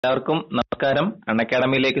എല്ലാവർക്കും നമസ്കാരം.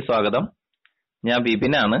 അൺഅക്കാഡമിയിലേക്ക് സ്വാഗതം. ഞാൻ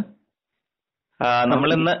വിപിനാണ്.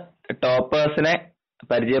 നമ്മളിന്ന് ടോപ്പേഴ്സിനെ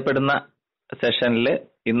പരിചയപ്പെടുന്ന സെഷനിൽ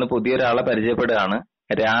ഇന്ന് പുതിയൊരാളെ പരിചയപ്പെടുകയാണ്.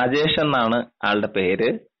 രാജേഷ് എന്നാണ് ആളുടെ പേര്.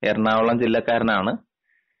 എറണാകുളം ജില്ലക്കാരനാണ്.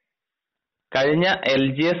 കഴിഞ്ഞ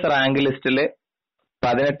LGS റാങ്ക് ലിസ്റ്റിൽ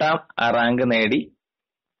 18ാം റാങ്ക് നേടി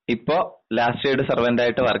ഇപ്പോ ലാസ്റ്റ് ഗ്രേഡ് സർവന്റ്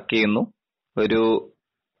ആയിട്ട് വർക്ക് ചെയ്യുന്നു. ഒരു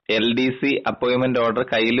LDC അപ്പോയിന്റ്മെന്റ് ഓർഡർ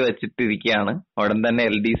കയ്യിൽ വെച്ചിട്ടിരിക്കുകയാണ്. ഉടൻ തന്നെ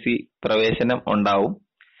LDC പ്രവേശനം ഉണ്ടാവും.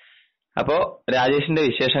 അപ്പോ രാജേഷിന്റെ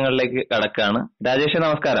വിശേഷങ്ങളിലേക്ക് കടക്കാണ്. രാജേഷ്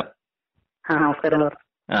നമസ്കാരം. നമസ്കാരം.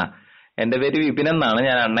 എന്റെ പേര് വിപിൻ എന്നാണ്.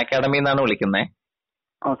 ഞാൻ അൺഅക്കാഡമി എന്നാണ് വിളിക്കുന്നത്.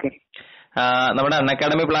 ഓക്കെ. നമ്മുടെ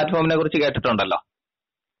അൺഅക്കാഡമി പ്ലാറ്റ്ഫോമിനെ കുറിച്ച് കേട്ടിട്ടുണ്ടല്ലോ?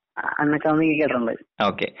 അൺഅക്കാഡമി കേട്ടിട്ടുണ്ട്.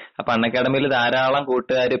 ഓക്കെ. അപ്പൊ അൺഅക്കാഡമിയിൽ ധാരാളം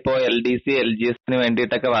കൂട്ടുകാർ ഇപ്പോ LDC LGSന്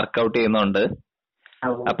വേണ്ടിയിട്ടൊക്കെ വർക്ക്ഔട്ട് ചെയ്യുന്നുണ്ട്.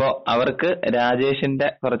 അപ്പോ അവർക്ക് രാജേഷിന്റെ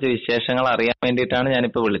കുറച്ച് വിശേഷങ്ങൾ അറിയാൻ വേണ്ടിയിട്ടാണ്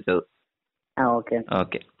ഞാനിപ്പോ വിളിച്ചത്.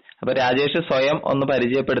 ഓക്കെ. അപ്പൊ രാജേഷ് സ്വയം ഒന്ന്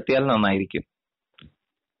പരിചയപ്പെടുത്തിയാൽ നന്നായിരിക്കും.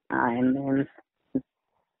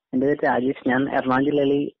 എന്റെ പേര് രാജേഷ്. ഞാൻ എറണാകുളം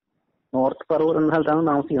ജില്ലയിൽ നോർത്ത് പറവൂർ എന്ന സ്ഥലത്താണ്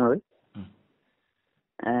താമസിക്കുന്നത്.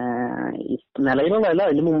 നിലവിലുള്ളതല്ല,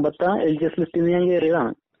 അതിന് മുമ്പത്തെ LGS ലിസ്റ്റിൽ നിന്ന് ഞാൻ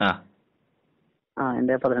കയറിയതാണ്.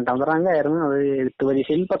 എന്റെ 18ാമത്തെ റാങ്ക് ആയിരുന്നു. അത് എഴുത്ത്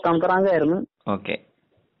പരീക്ഷയിൽ 10ാമത്തെ റാങ്ക് ആയിരുന്നു. ഓക്കെ.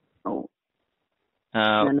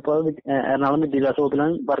 ഞാനിപ്പോ എറണാകുളം വിദ്യാഭ്യാസ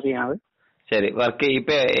വകുപ്പിലാണ് വർക്ക് ചെയ്യുന്നത്. ശരി.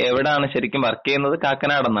 ഇപ്പൊ എവിടാണ് ശരിക്കും വർക്ക് ചെയ്യുന്നത്?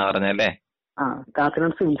 കാക്കനാടെന്നാ പറഞ്ഞല്ലേ?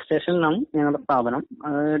 കാക്കനാട് സിവിൽ സ്റ്റേഷനിലാണ് ഞങ്ങളുടെ സ്ഥാപനം.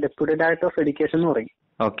 ഡെപ്യൂട്ടി ഡയറക്ടർ ഓഫ് എഡ്യൂക്കേഷൻ എന്ന് പറയും.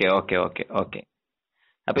 ഓക്കെ.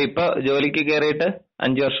 അപ്പൊ ഇപ്പൊ ജോലിക്ക് കയറിയിട്ട്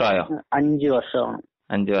 5 വർഷമായോ? 5 വർഷമാണ്.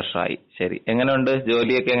 5 വർഷമായി. ശരി. എങ്ങനെയുണ്ട്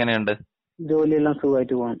ജോലിയൊക്കെ? എങ്ങനെയുണ്ട്? ജോലിയെല്ലാം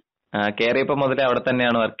സുഖമായിട്ട് പോകും. കയറിയപ്പോ മുതലേ അവിടെ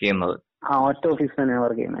തന്നെയാണ് വർക്ക് ചെയ്യുന്നത്? ഒറ്റ ഓഫീസിൽ തന്നെയാണ്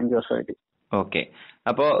വർക്ക് ചെയ്യുന്നത് 5 വർഷമായിട്ട്. ഓക്കെ.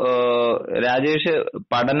 അപ്പോ രാജേഷ്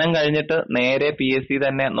പഠനം കഴിഞ്ഞിട്ട് നേരെ PSC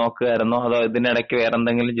തന്നെ നോക്കുകയായിരുന്നോ, അതോ ഇതിനിടയ്ക്ക് വേറെ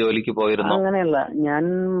എന്തെങ്കിലും ജോലിക്ക് പോയിരുന്നോ? അങ്ങനെയല്ല, ഞാൻ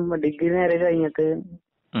ഡിഗ്രി നേരെ കഴിഞ്ഞിട്ട്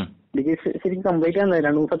ഡിഗ്രി ശരിക്കും കംപ്ലീറ്റ് ചെയ്യാൻ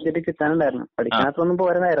 2 സബ്ജക്ട് കിട്ടാനുണ്ടായിരുന്നു. പഠിക്കാനൊന്നും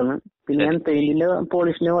പോരായിരുന്നു. പിന്നെ ഞാൻ പെയിന്റിന്റെ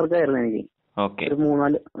പോളിഷിന്റെ വർക്കായിരുന്നു എനിക്ക്. ഒരു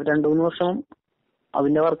 2-3 വർഷം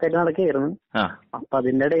അതിന്റെ വർക്കായിട്ട് നടക്കുകയായിരുന്നു. അപ്പൊ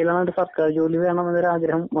അതിന്റെ ഇടയിലാണ് സർക്കാർ ജോലി വേണമെന്നൊരു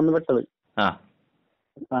ആഗ്രഹം വന്നു പെട്ടത്.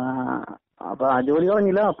 അപ്പൊ ആ ജോലി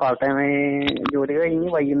കളഞ്ഞില്ല. പാർട്ട് ടൈം ജോലി കഴിഞ്ഞ്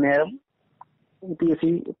വൈകുന്നേരം PSC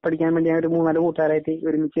പഠിക്കാൻ വേണ്ടി ഞാൻ ഒരു 3-4 കൂട്ടുകാരായിട്ട്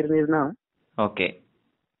ഒരുമിച്ചിരുന്നിരുന്നാണ്.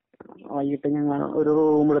 വൈകിട്ട് ഞങ്ങൾ ഒരു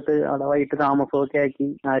റൂം എടുത്ത് അവിടെ വൈകിട്ട് താമസമൊക്കെ ആക്കി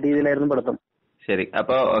ആ രീതിയിലായിരുന്നു പഠിത്തം. ശരി.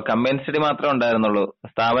 അപ്പൊ കമ്പൈൻഡ് സ്റ്റഡി മാത്രമേ ഉണ്ടായിരുന്നുള്ളൂ?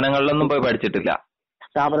 സ്ഥാപനങ്ങളിലൊന്നും പോയി പഠിച്ചിട്ടില്ല?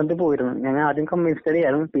 സ്ഥാപനത്തിൽ പോയിരുന്നു. ഞങ്ങൾ ആദ്യം കമ്പൈൻഡ് സ്റ്റഡി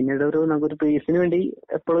ആയിരുന്നു. പിന്നീട് നമുക്കൊരു ബേസിന് വേണ്ടി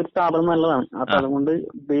എപ്പോഴും ഒരു സ്ഥാപനം നല്ലതാണ്. അപ്പൊ അതുകൊണ്ട്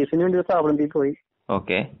ബേസിന് വേണ്ടി ഒരു സ്ഥാപനത്തിൽ പോയി.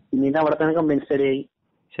 പിന്നീട് അവിടെ തന്നെ കമ്പൈൻഡ് സ്റ്റഡി ആയി.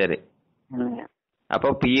 ശരി. അപ്പൊ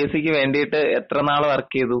PSCക്ക് വേണ്ടിയിട്ട് എത്ര നാൾ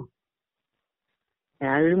വർക്ക് ചെയ്തു?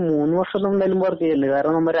 ഞാനൊരു 3 വർഷം എന്തായാലും വർക്ക് ചെയ്യല്ലേ.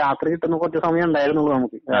 കാരണം നമ്മൾ രാത്രി കിട്ടുന്ന കുറച്ച് സമയം ഉണ്ടായിരുന്നുള്ളൂ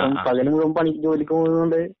നമുക്ക്. കാരണം പകല് മുഴുവൻ പണിക്ക് ജോലിക്ക്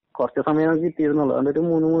പോകുന്നതുകൊണ്ട് കുറച്ച് സമയം നമുക്ക് കിട്ടിയിരുന്നുള്ളൂ. അതുകൊണ്ട് ഒരു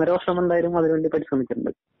 3-3.5 വർഷം എന്തായാലും അതിനുവേണ്ടി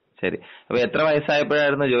പരിശ്രമിച്ചിട്ടുണ്ട്. ശരി. അപ്പൊ എത്ര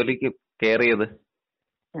വയസ്സായപ്പോഴായിരുന്നു ജോലിക്ക് കയറിയത്?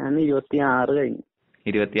 ഞാൻ 26 കഴിഞ്ഞു.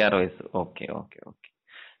 26 വയസ്സ്. ഓക്കെ.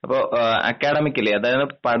 അപ്പൊ അക്കാഡമിക്കലി,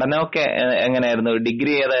 അതായത് പഠനമൊക്കെ എങ്ങനെയായിരുന്നു?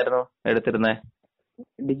 ഡിഗ്രി ഏതായിരുന്നു എടുത്തിരുന്നത്?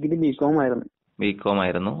 ഡിഗ്രി BCom ആയിരുന്നു. BCom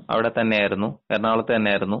ആയിരുന്നു. അവിടെ തന്നെയായിരുന്നു? എറണാകുളത്ത്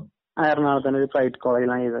തന്നെയായിരുന്നു? എറണാകുളത്ത് തന്നെ ഒരു പ്രൈവറ്റ്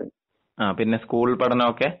കോളേജിലാണ് ചെയ്തത്. പിന്നെ സ്കൂൾ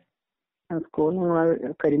പഠനമൊക്കെ? സ്കൂൾ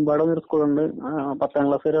കരിമ്പാടം എന്നൊരു സ്കൂളുണ്ട്. 10ാം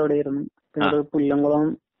ക്ലാസ് വരെ അവിടെ ആയിരുന്നു. പിന്നെ പുല്ലംകുളം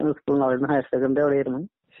സ്കൂളിൽ ഹയർ സെക്കൻഡറി അവിടെ ആയിരുന്നു.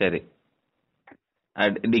 ശരി.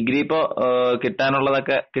 ഡിഗ്രി ഇപ്പോ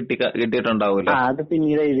കിട്ടാനുള്ളതൊക്കെ കിട്ടിയിട്ടുണ്ടാവൂല്ലോ? അത്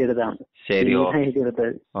പിന്നീട് എഴുതിയെടുത്താണ്. ശരി.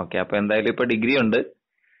 ഓക്കെ. അപ്പൊ എന്തായാലും ഇപ്പൊ ഡിഗ്രി ഉണ്ട്.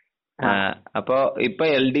 അപ്പൊ ഇപ്പൊ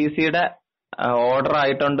LDCയുടെ ഓർഡർ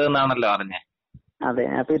ആയിട്ടുണ്ട് എന്നാണല്ലോ അറിഞ്ഞേ? അതെ.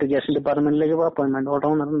 അപ്പൊ ഇറിഗേഷൻ ഡിപ്പാർട്ട്മെന്റിലേക്ക് അപ്പോയിന്റ്മെന്റ് ഓർഡർ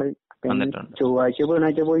വന്നിട്ടുണ്ട്. ചൊവ്വാഴ്ച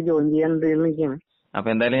ബുധനാഴ്ച പോയി ജോയിൻ ചെയ്യാൻ നിൽക്കുകയാണ്. അപ്പൊ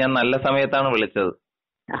എന്തായാലും ഞാൻ നല്ല സമയത്താണ് വിളിച്ചത്.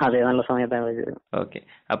 അതെ, നല്ല സമയത്താണ് വിളിച്ചത്. ഓക്കെ.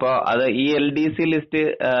 അപ്പൊ അത് ഈ LDC ലിസ്റ്റ്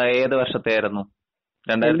ഏത് വർഷത്തെയായിരുന്നു?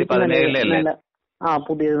 2017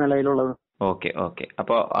 പുതിയത് നിലവിലുള്ളത്. ഓക്കെ.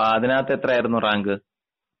 അപ്പൊ അതിനകത്ത് എത്രയായിരുന്നു റാങ്ക്?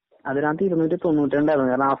 അതിനകത്ത് 292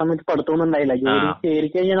 കാരണം ആ സമയത്ത് പഠിത്തമൊന്നും ഉണ്ടായില്ല. ജോലി കയറി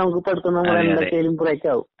കഴിഞ്ഞാൽ നമുക്ക് പഠിത്തം നമ്മൾ എന്തൊക്കെയാലും ബ്രേക്ക്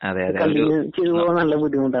ആവും. ചെയ്തു പോകാൻ നല്ല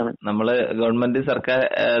ബുദ്ധിമുട്ടാണ്. നമ്മള് ഗവൺമെന്റ്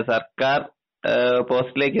സർക്കാർ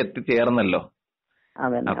പോസ്റ്റിലേക്ക് എത്തിച്ചേർന്നല്ലോ.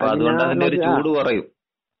 അപ്പൊ അതുകൊണ്ട് അതിന്റെ ഒരു ചൂട് കുറയും.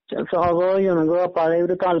 സ്വാഭാവികം. നമുക്ക് പഴയ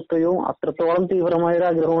ഒരു താല്പര്യവും അത്രത്തോളം തീവ്രമായ ഒരു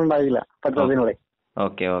ആഗ്രഹവും ഉണ്ടാവില്ല പഠിത്തത്തിനോടെ.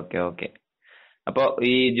 ഓക്കെ. അപ്പൊ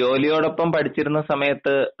ഈ ജോലിയോടൊപ്പം പഠിച്ചിരുന്ന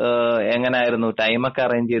സമയത്ത് എങ്ങനായിരുന്നു? ടൈമൊക്കെ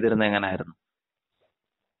അറേഞ്ച് ചെയ്തിരുന്നത് എങ്ങനായിരുന്നു?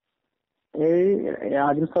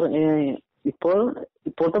 ആദ്യം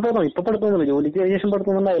ഇപ്പോഴത്തെ പഠിത്തമൊന്നുമില്ല. ജോലിക്ക് ശേഷം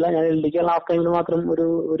പഠിത്തമൊന്നുണ്ടായില്ല. ഞാൻ LDക്ക് ലാസ്റ്റ് ടൈമിൽ മാത്രം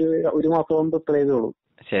ഒരു മാസം പ്രിപ്പയർ ചെയ്തോളൂ.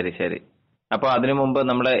 ശരി. അപ്പൊ അതിനു മുമ്പ്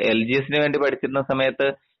നമ്മുടെ LGSന് വേണ്ടി പഠിച്ചിരുന്ന സമയത്ത്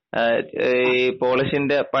ഈ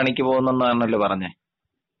പോളിഷിന്റെ പണിക്ക് പോകുന്നെന്നാണല്ലോ പറഞ്ഞേ?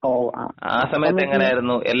 ആ സമയത്ത്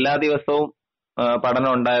എങ്ങനെയായിരുന്നു? എല്ലാ ദിവസവും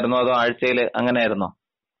പഠനം ഉണ്ടായിരുന്നോ അതോ ആഴ്ചയിൽ അങ്ങനെയായിരുന്നോ?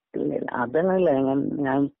 അതങ്ങനല്ല.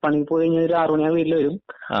 ഞാൻ പണിക്ക് പോയി കഴിഞ്ഞാൽ ഒരു 6 മണിയാകുമ്പോൾ വീട്ടിൽ വരും.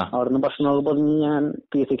 അവിടുന്ന് ഭക്ഷണമൊക്കെ പറഞ്ഞ് ഞാൻ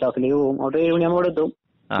PSC ക്ലാസ്സിലേക്ക് പോകും. അവിടെ 7 മണിയാകുമ്പോൾ ഇവിടെ എത്തും.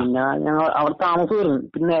 പിന്നെ ഞങ്ങൾ അവിടെ താമസം വരുന്നു.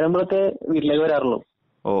 പിന്നെ നേരം പോലത്തെ വീട്ടിലേക്ക് വരാറുള്ളൂ.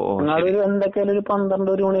 ഞങ്ങളൊരു എന്തൊക്കെയാലും ഒരു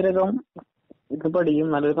 12-1 മണി വരെയൊക്കെ ഇത് പഠിക്കും.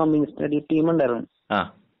 നല്ലൊരു കമ്പനി സ്റ്റഡി ടീം ഉണ്ടായിരുന്നു.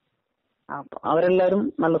 അപ്പൊ അവരെല്ലാരും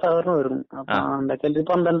നല്ല സഹകരണമായിരുന്നു. അപ്പൊ എന്തൊക്കെയാലും ഒരു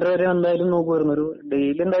 12 വരെ എന്തായാലും നോക്കുമായിരുന്നു. ഒരു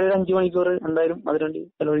ഡെയിലി എന്തായാലും ഒരു 5 മണിക്കൂർ എന്തായാലും അതിനുവേണ്ടി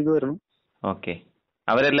ചെലവഴിക്കുമായിരുന്നു. ഓക്കെ.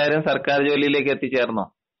 അവരെല്ലാരും സർക്കാർ ജോലിയിലേക്ക് എത്തിച്ചേർന്നോ?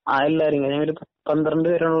 എല്ലാരും. ഞങ്ങളൊരു 12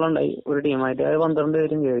 പേരുണ്ടായി ഒരു ടീമായിട്ട്. 12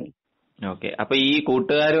 പേരും കയറി. ഓക്കെ. അപ്പൊ ഈ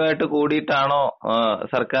കൂട്ടുകാരുമായിട്ട് കൂടിയിട്ടാണോ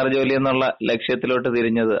സർക്കാർ ജോലി എന്നുള്ള ലക്ഷ്യത്തിലോട്ട്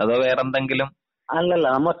തിരിഞ്ഞത്, അതോ വേറെന്തെങ്കിലും? അല്ലല്ല,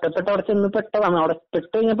 നമ്മ ഒറ്റപ്പെട്ട അവിടെ ചെന്ന് പെട്ടതാണ്. അവിടെ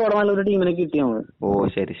പെട്ട് കഴിഞ്ഞപ്പോ അവിടെ നല്ലൊരു ടീമിനെ കിട്ടി നമുക്ക്.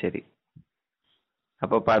 ശരി ശരി.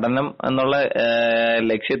 അപ്പൊ പഠനം എന്നുള്ള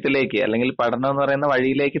ലക്ഷ്യത്തിലേക്ക് അല്ലെങ്കിൽ പഠനം എന്ന് പറയുന്ന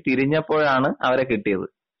വഴിയിലേക്ക് തിരിഞ്ഞപ്പോഴാണ് അവരെ കിട്ടിയത്.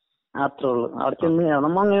 അത്രേ ഉള്ളൂ. അവിടെ ചെന്ന്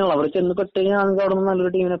നമ്മ അങ്ങനെയുള്ള അവിടെ ചെന്ന് പെട്ട് കഴിഞ്ഞാൽ നമുക്ക് അവിടെ നിന്ന്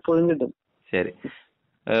നല്ലൊരു ടീമിനെ എപ്പോഴും കിട്ടും. ശരി.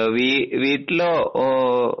 വീട്ടിലോ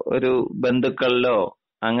ഒരു ബന്ധുക്കളിലോ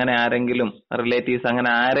അങ്ങനെ ആരെങ്കിലും റിലേറ്റീവ്സ് അങ്ങനെ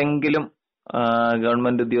ആരെങ്കിലും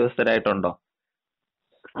ഗവൺമെന്റ് ഉദ്യോഗസ്ഥരായിട്ടുണ്ടോ?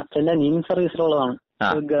 അച്ഛന്റെ അനിയൻ സർവീസിലുള്ളതാണ്.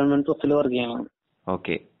 ഗവൺമെന്റ് സ്വത്തിൽ വർക്ക് ചെയ്യണം.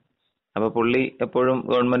 ഓക്കെ. അപ്പൊ പുള്ളി എപ്പോഴും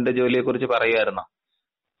ഗവൺമെന്റ് ജോലിയെ കുറിച്ച് പറയുമായിരുന്നോ?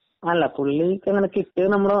 അല്ല, പുള്ളിക്ക് അങ്ങനെ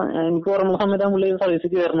കിട്ടിയത് എനിക്ക് ഓർമ്മ സമയത്താണ് പുള്ളി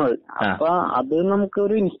സർവീസിൽ കയറുന്നത്. അപ്പൊ അത് നമുക്ക്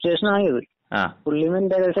ഒരു ഇൻസ്പിറേഷൻ ആയത്. പുള്ളി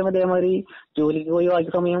എന്റെ ഏകദേശം അതേമാതിരി ജോലിക്ക് പോയി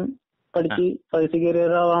ബാക്കി സമയം പഠിച്ച് സർവീസിൽ കയറിയ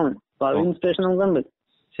ഒരാളാണ്. അപ്പൊ അത് ഇൻസ്പിറേഷൻ നമുക്കുണ്ട്.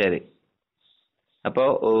 ശരി. അപ്പോ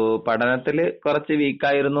പഠനത്തില് കുറച്ച്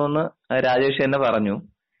വീക്കായിരുന്നു എന്ന് രാജേഷ് തന്നെ പറഞ്ഞു.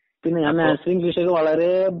 പിന്നെ ഞാൻ മാത്സ് ഇംഗ്ലീഷൊക്കെ വളരെ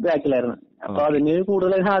ബാക്കിലായിരുന്നു. അപ്പൊ അതിന്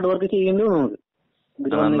കൂടുതൽ ഹാർഡ് വർക്ക് ചെയ്യേണ്ടി വന്നു നമുക്ക്.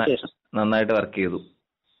 നന്നായിട്ട് വർക്ക് ചെയ്തു.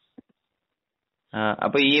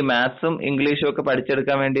 അപ്പൊ ഈ മാത്സും ഇംഗ്ലീഷും ഒക്കെ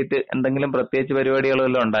പഠിച്ചെടുക്കാൻ വേണ്ടിയിട്ട് എന്തെങ്കിലും പ്രത്യേകിച്ച്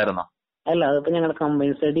പരിപാടികളെല്ലാം ഉണ്ടായിരുന്നോ? അല്ല, അതിപ്പോ ഞങ്ങളുടെ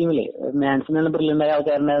കമ്പൈൻ ടീമില് മാത്സിൽ നല്ല ബ്രില്യൻ്റ് ആയ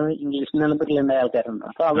ആൾക്കാരുണ്ടായിരുന്നു, ഇംഗ്ലീഷിൽ നല്ല ബ്രില്യൻ്റ് ആയ ആൾക്കാരുണ്ട്.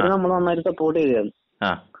 അപ്പൊ അവര് നമ്മൾ നന്നായിട്ട് സപ്പോർട്ട് ചെയ്തായിരുന്നു.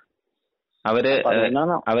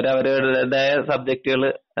 അവരവരുടേതായ സബ്ജക്റ്റുകൾ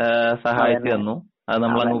സഹായിച്ചു തന്നു. അത്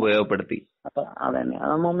നമ്മളങ്ങ് ഉപയോഗപ്പെടുത്തി. അപ്പൊ അതന്നെ,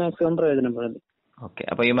 അത് നമ്മൾ മാക്സിമം പ്രയോജനപ്പെടുത്തി. ഓക്കെ.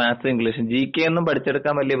 അപ്പൊ ഈ മാത്സും ഇംഗ്ലീഷും GK ഒന്നും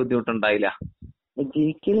പഠിച്ചെടുക്കാൻ വലിയ ബുദ്ധിമുട്ടുണ്ടായില്ല?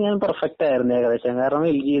 GK ഞാൻ പെർഫെക്റ്റ് ആയിരുന്നു ഏകദേശം. കാരണം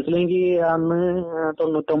LGS എനിക്ക് അന്ന്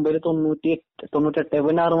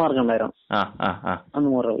 98.6 മാർക്ക് ഉണ്ടായിരുന്നു.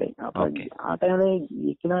 100 അപ്പൊ ആ ടൈമില്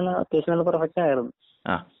GK അത്യാവശ്യം നല്ല പെർഫെക്റ്റ് ആയിരുന്നു.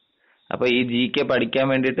 അപ്പൊ ഈ GK പഠിക്കാൻ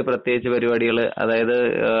വേണ്ടിയിട്ട് പ്രത്യേകിച്ച് പരിപാടികള്, അതായത്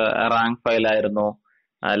റാങ്ക് ഫയൽ ആയിരുന്നോ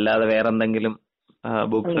അല്ലാതെ വേറെന്തെങ്കിലും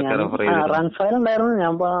ബുക്സ് ഒക്കെ റെഫർ ചെയ്തു? റാങ്ക് ഫയൽ ഉണ്ടായിരുന്നു.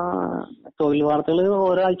 ഞാൻ തൊഴിൽ വാർത്തകൾ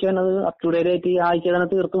ഓരോ ആഴ്ച അത് അപ് ടു ഡേറ്റ് ആയിട്ട് ആഴ്ച തന്നെ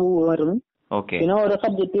തീർത്ത് പോകുമായിരുന്നു. പിന്നെ ഓരോ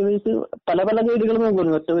സബ്ജക്ട് വെച്ച് പല പല ഗൈഡുകൾ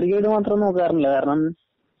നോക്കുന്നു. ഒറ്റ ഒരു ഗൈഡ് മാത്രം നോക്കാറില്ല. കാരണം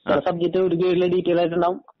ചില സബ്ജക്ട് ഒരു ഗൈഡിൽ ഡീറ്റെയിൽ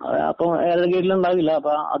ആയിട്ടുണ്ടാവും. അപ്പൊ ഏതൊരു ഗൈഡിലും ഉണ്ടാവില്ല.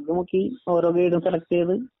 അപ്പൊ അത് നോക്കി ഓരോ ഗൈഡും സെലക്ട്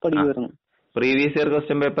ചെയ്ത് പഠിക്കുമായിരുന്നു. പ്രീവിയസ് ഇയർ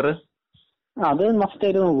ക്വസ്റ്റ്യൻ പേപ്പർ അത് മസ്റ്റ്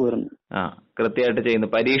ആയിട്ട് നോക്കുമായിരുന്നു. കൃത്യമായിട്ട് ചെയ്യുന്നു.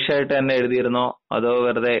 പരീക്ഷ ആയിട്ട് തന്നെ എഴുതിയിരുന്നോ അതോ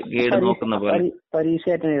വെറുതെ ഗൈഡ് നോക്കുന്ന പോലെ? പരീക്ഷ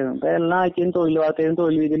ആയിട്ട് എഴുതുന്നു. ഇപ്പൊ എല്ലാ ആഴ്ചയും തൊഴിൽ വാർത്തയിലും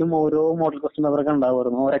തൊഴിൽ വീതിയിലും ഓരോ മോഡൽ ക്വസ്റ്റ്യൻ പേപ്പറൊക്കെ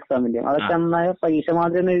ഉണ്ടാവുമായിരുന്നു. ഓരോ എക്സാമിന്റെയും അതൊക്കെ നന്നായ പരീക്ഷ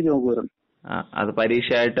മാതിരി തന്നെ എഴുതി നോക്കുമായിരുന്നു. അത്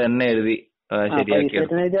പരീക്ഷ ആയിട്ട് തന്നെ എഴുതി ശരിയാക്കി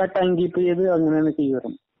ടൈം കീപ്പ് ചെയ്ത് അങ്ങനെയാണ്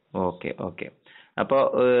ചെയ്യുമായിരുന്നു. ഓക്കെ. അപ്പൊ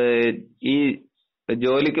ഈ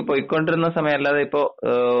ജോലിക്ക് പോയിക്കൊണ്ടിരുന്ന സമയം അല്ലാതെ ഇപ്പൊ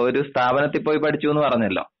ഒരു സ്ഥാപനത്തിൽ പോയി പഠിച്ചു എന്ന്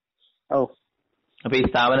പറഞ്ഞല്ലോ. അപ്പൊ ഈ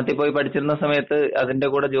സ്ഥാപനത്തിൽ പോയി പഠിച്ചിരുന്ന സമയത്ത് അതിന്റെ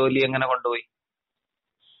കൂടെ ജോലി എങ്ങനെ കൊണ്ടുപോയി?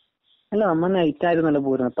 അല്ല, നമ്മ നൈറ്റ് ആയിരുന്നല്ലോ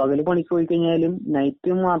പോരുന്നത്. പകല് പണിക്ക് പോയി കഴിഞ്ഞാലും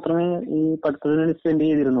നൈറ്റ് മാത്രമേ ഈ പഠിത്തത്തിന് സ്പെൻഡ്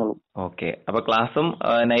ചെയ്തിരുന്നുള്ളൂ. ഓക്കെ. അപ്പൊ ക്ലാസ്സും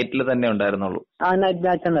നൈറ്റിൽ തന്നെ ഉണ്ടായിരുന്നുള്ളൂ? നൈറ്റ്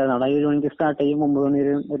ബാച്ച് ഉണ്ടായിരുന്നു. 7 മണിക്ക് സ്റ്റാർട്ട് ചെയ്യും, 9 മണി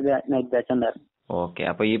വരെ ഒരു നൈറ്റ് ബാച്ച് ഉണ്ടായിരുന്നു. ഓക്കെ.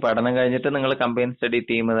 അപ്പൊ ഈ പഠനം കഴിഞ്ഞിട്ട് നിങ്ങൾ കമ്പൈൻ സ്റ്റഡി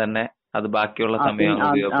ടീം തന്നെ അത് ബാക്കിയുള്ള സമയം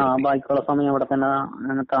ബാക്കിയുള്ള സമയം അവിടെ തന്നെ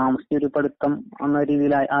താമസിച്ചൊരു പഠിത്തം ആ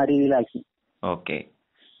രീതിയിലാക്കി. ഓക്കെ.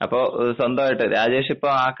 അപ്പോ സ്വന്തമായിട്ട് രാജേഷ് ഇപ്പൊ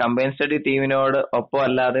ആ കമ്പൈൻ സ്റ്റഡി ടീമിനോട് ഒപ്പം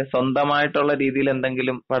അല്ലാതെ സ്വന്തമായിട്ടുള്ള രീതിയിൽ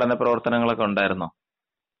എന്തെങ്കിലും പഠന പ്രവർത്തനങ്ങളൊക്കെ ഉണ്ടായിരുന്നോ?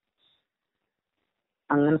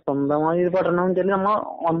 അങ്ങനെ സ്വന്തമായി ഒരു പഠനം വെച്ചാൽ നമ്മ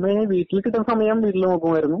വന്നു കഴിഞ്ഞാൽ വീട്ടിൽ കിട്ടുന്ന സമയം വീട്ടിൽ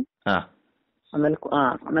നോക്കുമായിരുന്നു.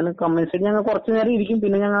 എന്നാലും കമ്പൈൻ സ്റ്റഡി ഞങ്ങൾ കുറച്ചു നേരം ഇരിക്കും.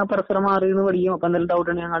 പിന്നെ ഞങ്ങൾ പരസ്പരം മാറി നിന്ന് പഠിക്കും. അപ്പൊ എന്തെങ്കിലും ഡൗട്ട്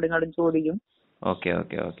ഉണ്ടെങ്കിൽ ഞങ്ങൾ അങ്ങോട്ടും ചോദിക്കും. ഓക്കെ.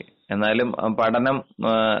 എന്നാലും പഠനം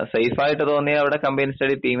സേഫ് ആയിട്ട് തോന്നിയ അവിടെ കമ്പൈൻ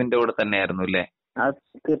സ്റ്റഡി ടീമിന്റെ കൂടെ തന്നെയായിരുന്നു അല്ലേ?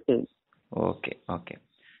 തീർച്ചയായും. ഓക്കെ.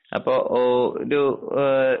 അപ്പോ ഒരു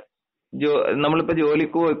നമ്മളിപ്പോ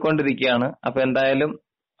ജോലിക്ക് പോയിക്കൊണ്ടിരിക്കുകയാണ്. അപ്പൊ എന്തായാലും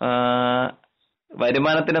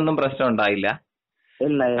വരുമാനത്തിനൊന്നും പ്രശ്നം ഉണ്ടായില്ല.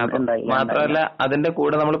 മാത്രമല്ല അതിന്റെ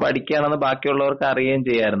കൂടെ നമ്മൾ പഠിക്കുകയാണെന്ന് ബാക്കിയുള്ളവർക്ക് അറിയുകയും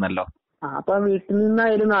ചെയ്യായിരുന്നല്ലോ. അപ്പൊ വീട്ടിൽ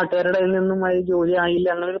നിന്നായാലും നാട്ടുകാരുടെ നിന്നും ജോലി ആയില്ല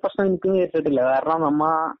അങ്ങനെ ഒരു പ്രശ്നം എനിക്ക് നേരിട്ടിട്ടില്ല. കാരണം നമ്മ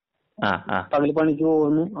പകല് പണിക്ക്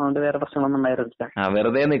പോകുന്നു, അതുകൊണ്ട് വേറെ പ്രശ്നങ്ങളൊന്നും ഉണ്ടായിരുന്നില്ല.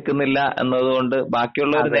 വെറുതെ നിൽക്കുന്നില്ല എന്നതുകൊണ്ട്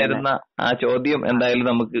ബാക്കിയുള്ളവർ നേരുന്ന ആ ചോദ്യം എന്തായാലും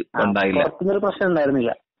നമുക്ക് ഉണ്ടായില്ല. പ്രശ്നം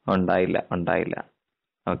ഉണ്ടായിരുന്നില്ല. ഉണ്ടായില്ല.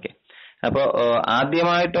 ഓക്കെ. അപ്പൊ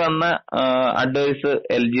ആദ്യമായിട്ട് വന്ന അഡ്വൈസ്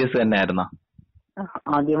LGS തന്നെ ആയിരുന്നോ?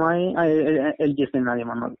 ആദ്യമായി LGS തന്നെ ആദ്യം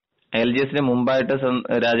വന്നത്. LGSന് മുമ്പായിട്ട്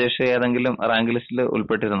രാജേഷ് ഏതെങ്കിലും റാങ്ക് ലിസ്റ്റിൽ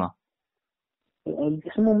ഉൾപ്പെട്ടിരുന്നോ?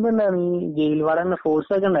 LGS മുമ്പ് ഉണ്ടായിരുന്നു, ഈ ജയിൽ വാർഡ്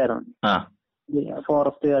ഫോഴ്സ് ഒക്കെ ഉണ്ടായിരുന്നു,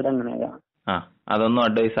 ഫോറസ്റ്റ് ഗാർഡ് അങ്ങനെയൊക്കെ. അതൊന്നും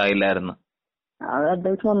അഡ്വൈസ് ആയില്ലായിരുന്നു. അത്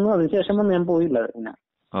അഡ്വൈസ് വന്നു, അതിനുശേഷം വന്ന് ഞാൻ പോയില്ല പിന്നെ.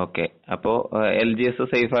 ഓക്കെ. അപ്പോ LGS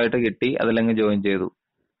സേഫ് ആയിട്ട് കിട്ടി, അതിലങ്ങ് ജോയിൻ ചെയ്തു.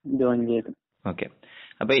 ഓക്കെ.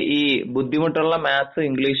 അപ്പൊ ഈ ബുദ്ധിമുട്ടുള്ള മാത്സ്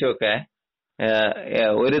ഇംഗ്ലീഷും ഒക്കെ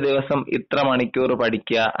ഒരു ദിവസം ഇത്ര മണിക്കൂർ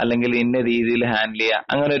പഠിക്കുക അല്ലെങ്കിൽ ഇന്ന രീതിയിൽ ഹാൻഡിൽ ചെയ്യുക,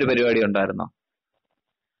 അങ്ങനെ ഒരു പരിപാടി ഉണ്ടായിരുന്നോ?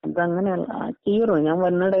 അതങ്ങനെയല്ല, ചെയ്യറോ ഞാൻ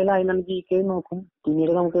വരുന്നിടയിൽ അതിനാണ് GK നോക്കും,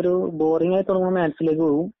 പിന്നീട് നമുക്കൊരു ബോറിംഗ് ആയി തുടങ്ങുമ്പോൾ മാത്സിലേക്ക്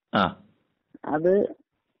പോകും. അത്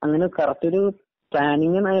അങ്ങനെ കറക്റ്റ് ഒരു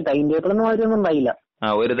പ്ലാനിങ് ടൈം ടേബിൾ ഒന്നും ആരും ഉണ്ടായില്ല.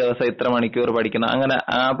 ഒരു ദിവസം ഇത്ര മണിക്കൂർ പഠിക്കണം അങ്ങനെ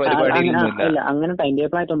ആ പരിപാടി അങ്ങനെ ടൈം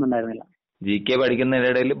ടേബിൾ ആയിട്ടൊന്നും ഉണ്ടായിരുന്നില്ല. GK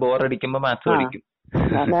പഠിക്കുന്നതിനിടയിൽ ബോർ അടിക്കുമ്പോ മാത്സ് പഠിക്കും.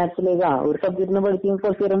 മാത്സിലേക്ക് ഒരു സബ്ജക്റ്റിനെ പഠിക്കും,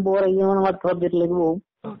 കുറച്ച് നേരം ബോർ അടിക്കുമ്പോൾ അടുത്ത സബ്ജക്റ്റിലേക്ക് പോകും.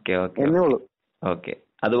 എന്നേ ഉള്ളൂ. ഓക്കെ.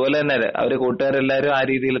 അതുപോലെ തന്നെ അവര് കൂട്ടുകാരെല്ലാരും ആ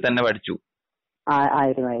രീതിയിൽ തന്നെ പഠിച്ചു.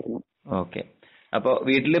 ആയിരുന്നു. ഓക്കെ. അപ്പൊ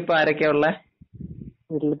വീട്ടിലിപ്പോ ആരൊക്കെയാ ഉള്ളേ?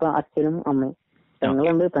 വീട്ടിലിപ്പോ അച്ഛനും അമ്മയും,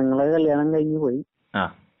 പെങ്ങളുണ്ട്, പെങ്ങളെ കല്യാണം കഴിഞ്ഞു പോയി.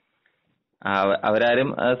 അവരാരും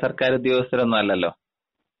സർക്കാർ ഉദ്യോഗസ്ഥരൊന്നും അല്ലല്ലോ?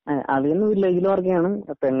 അതൊന്നും വില്ലേജിൽ വർക്ക് ചെയ്യണം.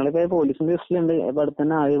 പെങ്ങളിപ്പോ പോലീസിന്റെ ലിസ്റ്റിലുണ്ട്, ഇപ്പൊ അടുത്ത്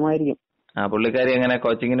തന്നെ ആദ്യമായിരിക്കും. പുള്ളിക്കാരി എങ്ങനെ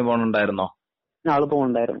കോച്ചിങ്ങിന് പോകണുണ്ടായിരുന്നോ? ആള്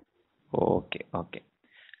പോകണ്ടായിരുന്നു. ഓക്കെ.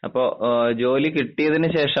 അപ്പോ ജോലി കിട്ടിയതിന്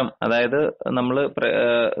ശേഷം, അതായത് നമ്മള്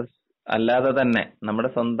അല്ലാതെ തന്നെ നമ്മുടെ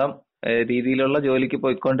സ്വന്തം രീതിയിലുള്ള ജോലിക്ക്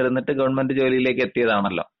പോയിക്കൊണ്ടിരുന്നിട്ട് ഗവൺമെന്റ് ജോലിയിലേക്ക്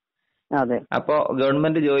എത്തിയതാണല്ലോ? അതെ. അപ്പോ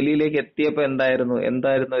ഗവൺമെന്റ് ജോലിയിലേക്ക് എത്തിയപ്പോ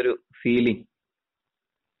എന്തായിരുന്നു ഒരു ഫീലിംഗ്?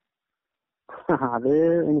 അത്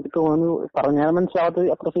എനിക്ക് തോന്നുന്നു പറഞ്ഞാൽ മനസ്സിലാവാത്ത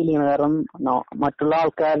അത്ര ഫീലിംഗ്. കാരണം മറ്റുള്ള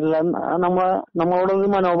ആൾക്കാരെല്ലാം നമ്മളോടൊരു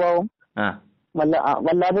മനോഭാവം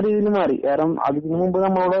വല്ലാത്ത രീതിയിൽ മാറി. കാരണം അതിനു മുമ്പ്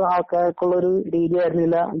നമ്മളോട് ആൾക്കാർക്കുള്ള ഒരു രീതി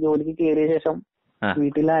ആയിരുന്നില്ല. ജോലിക്ക് കയറിയ ശേഷം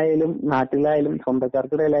വീട്ടിലായാലും നാട്ടിലായാലും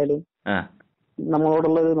സ്വന്തക്കാർക്കിടയിലായാലും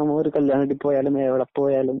നമ്മളൊരു കല്യാണം വീട്ടിൽ പോയാലും എവിടെ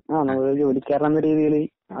പോയാലും നമ്മളൊരു ജോലിക്കാരൻ എന്ന രീതിയിൽ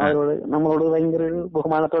നമ്മളോട് ഭയങ്കര ഒരു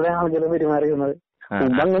ബഹുമാനത്തോടെ ആളുകൾ പെരുമാറിയിരുന്നത്.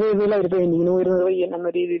 മുമ്പ് അങ്ങനെ ചെയ്തില്ല, ഒരു പെയിന്റിങ്ങിന് പോയിരുന്നത് പയ്യൻ എന്ന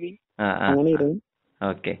രീതിയിൽ അങ്ങനെ ഇരുന്നു.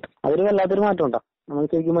 അതൊരു വല്ലാത്തൊരു മാറ്റം ഉണ്ടാ, നമുക്ക്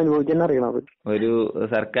ശരിക്കും അനുഭവിക്കാൻ അറിയണത്. ഒരു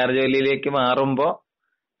സർക്കാർ ജോലിയിലേക്ക് മാറുമ്പോ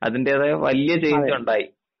അതിന്റേതായ വലിയ ചേഞ്ച് ഉണ്ടായി.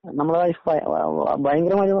 നമ്മുടെ ലൈഫ്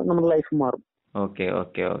ഭയങ്കരമായി നമ്മുടെ ലൈഫ് മാറും.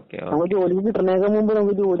 നമ്മൾ ജോലിക്ക് കിട്ടുന്നതിന് മുമ്പ്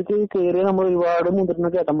നമുക്ക് ജോലിക്ക് കയറിയ നമ്മൾ ഒരുപാട് മുതിർന്ന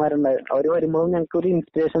ചേട്ടന്മാരുണ്ടായിരുന്നു. അവര് വരുമ്പോൾ ഞങ്ങൾക്ക് ഒരു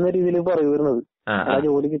ഇൻസ്പിറേഷൻ എന്ന രീതിയിൽ പറയുന്നത്,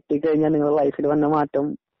 ജോലി കിട്ടിക്കഴിഞ്ഞാൽ നിങ്ങളുടെ ലൈഫിൽ വന്ന മാറ്റം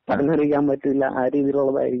പറഞ്ഞറിയിക്കാൻ പറ്റില്ല, ആ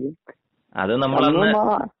രീതിയിലുള്ളതായിരിക്കും.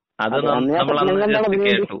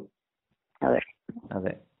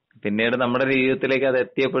 അതെ. പിന്നീട് നമ്മുടെ ജീവിതത്തിലേക്ക് അത്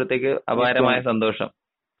എത്തിയപ്പോഴത്തേക്ക് അപാരമായ സന്തോഷം.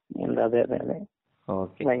 അതെ.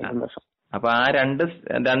 അപ്പൊ ആ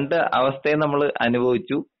രണ്ട് അവസ്ഥയെ നമ്മൾ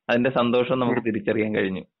അനുഭവിച്ചു, അതിന്റെ സന്തോഷം നമുക്ക് തിരിച്ചറിയാൻ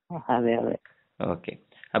കഴിഞ്ഞു. അതെ. ഓക്കെ.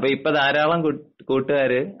 അപ്പൊ ഇപ്പൊ ധാരാളം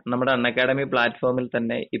കൂട്ടുകാര് നമ്മുടെ അൺഅക്കാഡമി പ്ലാറ്റ്ഫോമിൽ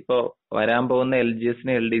തന്നെ ഇപ്പൊ വരാൻ പോകുന്ന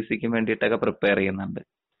LGSനും LDCക്കും വേണ്ടിയിട്ടൊക്കെ പ്രിപ്പയർ ചെയ്യുന്നുണ്ട്.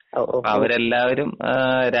 അവരെല്ലാവരും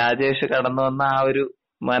രാജേഷ് കടന്നു വന്ന ആ ഒരു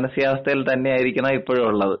മാനസികാവസ്ഥയിൽ തന്നെ ആയിരിക്കണം ഇപ്പോഴും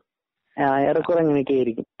ഉള്ളത്.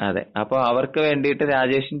 അതെ. അപ്പൊ അവർക്ക് വേണ്ടിയിട്ട്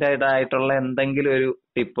രാജേഷിൻ്റെതായിട്ടുള്ള എന്തെങ്കിലും ഒരു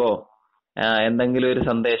ടിപ്പോ എന്തെങ്കിലും ഒരു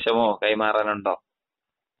സന്ദേശമോ കൈമാറാനുണ്ടോ?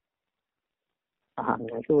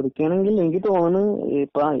 അങ്ങനെ ചോദിക്കുകയാണെങ്കിൽ എനിക്ക് തോന്നുന്നു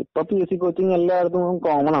ഇപ്പൊ PSC കോച്ചിങ് എല്ലായിടത്തും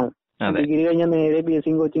കോമൺ ആണ്. ഡിഗ്രി കഴിഞ്ഞാൽ നേരെ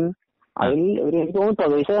PSC കോച്ചിങ്. അതിൽ എനിക്ക് തോന്നുന്നു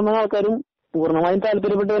 10% ആൾക്കാരും പൂർണ്ണമായും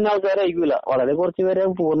താല്പര്യപ്പെട്ട് തന്നെ ആൾക്കാരായിരിക്കില്ല. വളരെ കുറച്ച് പേരെ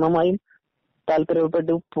പൂർണ്ണമായും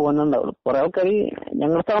താല്പര്യപ്പെട്ട് പോകുന്നുണ്ടാവുള്ളൂ. കുറെ ആൾക്കാർ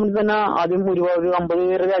ഞങ്ങളുടെ സ്ഥാപനത്തിൽ തന്നെ ആദ്യം ഒരുപാട് 50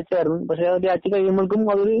 പേരുടെ ബാച്ചായിരുന്നു. പക്ഷെ ആ ബാച്ച് കഴിയുമ്പോഴേക്കും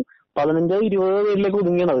അതൊരു 15-20 പേരിലേക്ക്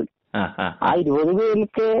ഒതുങ്ങിയത്. ആ 20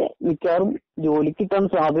 പേരിലൊക്കെ മിക്കവാറും ജോലി കിട്ടാൻ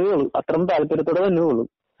സാധ്യതയുള്ളൂ, അത്രയും താല്പര്യത്തോടെ തന്നെ ഉള്ളൂ.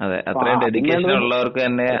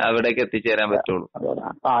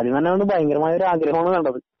 ആദ്യം തന്നെ ഭയങ്കരമായ ഒരു ആഗ്രഹമാണ്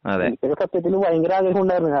വേണ്ടത്. എനിക്കൊക്കെ സത്യത്തിൽ ഭയങ്കര ആഗ്രഹം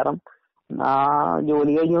ഉണ്ടായിരുന്നു. കാരണം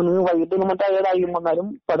ജോലി കഴിഞ്ഞ് വൈകിട്ട് മറ്റേതായും വന്നാലും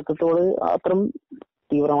പഠിത്തത്തോട് അത്രയും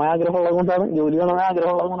തീവ്രമായ ആഗ്രഹമുള്ളത് കൊണ്ടാണ്, ജോലി വേണമെന്ന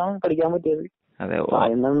ആഗ്രഹമുള്ളത് കൊണ്ടാണ് പഠിക്കാൻ പറ്റിയത്.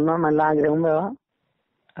 ആദ്യം തന്നെ നല്ല ആഗ്രഹം വേണം.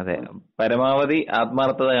 അതെ, പരമാവധി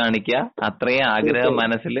ആത്മാർത്ഥത കാണിക്കുക, അത്രയും ആഗ്രഹം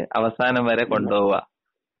മനസ്സിൽ അവസാനം വരെ കൊണ്ടുപോവുക.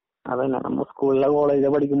 അതന്നെ, നമ്മൾ സ്കൂളിലെ കോളേജിലെ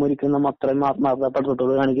പഠിക്കുമ്പോൾ ഒരിക്കലും നമ്മൾ അത്രയും ആത്മാർത്ഥത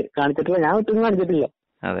പഠിത്തത്തോട് കാണിച്ചിട്ടില്ല. ഞാൻ ഒട്ടും കാണിച്ചിട്ടില്ല.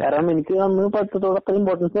 കാരണം എനിക്ക് അന്ന് പഠിത്തത്തോട് അത്ര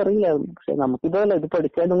ഇമ്പോർട്ടൻസ് അറിയില്ലായിരുന്നു. പക്ഷെ നമുക്കിതല്ല, ഇത്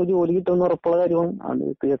പഠിച്ചാൽ നമുക്ക് ജോലി കിട്ടുമെന്ന് ഉറപ്പുള്ള കാര്യമാണ്. അത്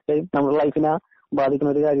തീർച്ചയായും നമ്മുടെ ലൈഫിനെ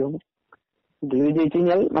ബാധിക്കുന്ന ഒരു കാര്യമാണ്. ഇത് വിജയിച്ചു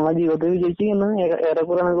കഴിഞ്ഞാൽ നമ്മുടെ ജീവിതത്തിൽ വിജയിച്ചു എന്ന്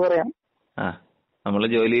ഏറെക്കുറെ നമുക്ക് പറയാം. നമ്മൾ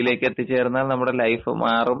ജോലിയിലേക്ക് എത്തിച്ചേർന്നാൽ നമ്മുടെ ലൈഫ്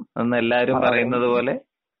മാറും എന്ന് എല്ലാവരും പറയുന്നത് പോലെ.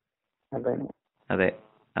 അതെ.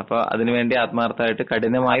 അപ്പൊ അതിനുവേണ്ടി ആത്മാർത്ഥമായിട്ട്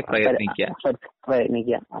കഠിനമായി പ്രയത്നിക്കുക.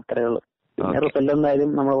 അത്രേ ഉള്ളൂ. പിന്നെ റിസൾട്ട് എന്തായാലും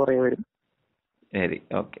നമ്മൾ പുറകെ വരും. ശരി,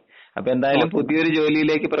 ഓക്കെ. അപ്പൊ എന്തായാലും പുതിയൊരു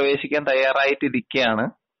ജോലിയിലേക്ക് പ്രവേശിക്കാൻ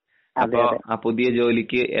തയ്യാറായിട്ടിരിക്കുകയാണ്. അപ്പൊ ആ പുതിയ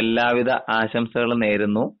ജോലിക്ക് എല്ലാവിധ ആശംസകളും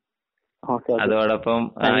നേരുന്നു.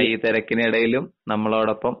 അതോടൊപ്പം ഈ തിരക്കിനിടയിലും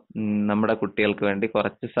നമ്മളോടൊപ്പം നമ്മുടെ കുട്ടികൾക്ക് വേണ്ടി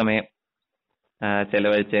കുറച്ച് സമയം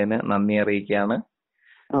ചെലവഴിച്ചതിന് നന്ദി അറിയിക്കുകയാണ്.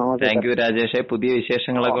 Thank you രാജേഷെ. പുതിയ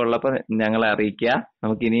വിശേഷങ്ങളൊക്കെ ഉള്ളപ്പോ ഞങ്ങളെ അറിയിക്കുക.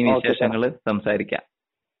 നമുക്ക് ഇനിയും വിശേഷങ്ങൾ സംസാരിക്കാം.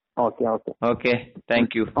 Okay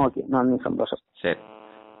thank you. നന്ദി, സന്തോഷം. ശരി.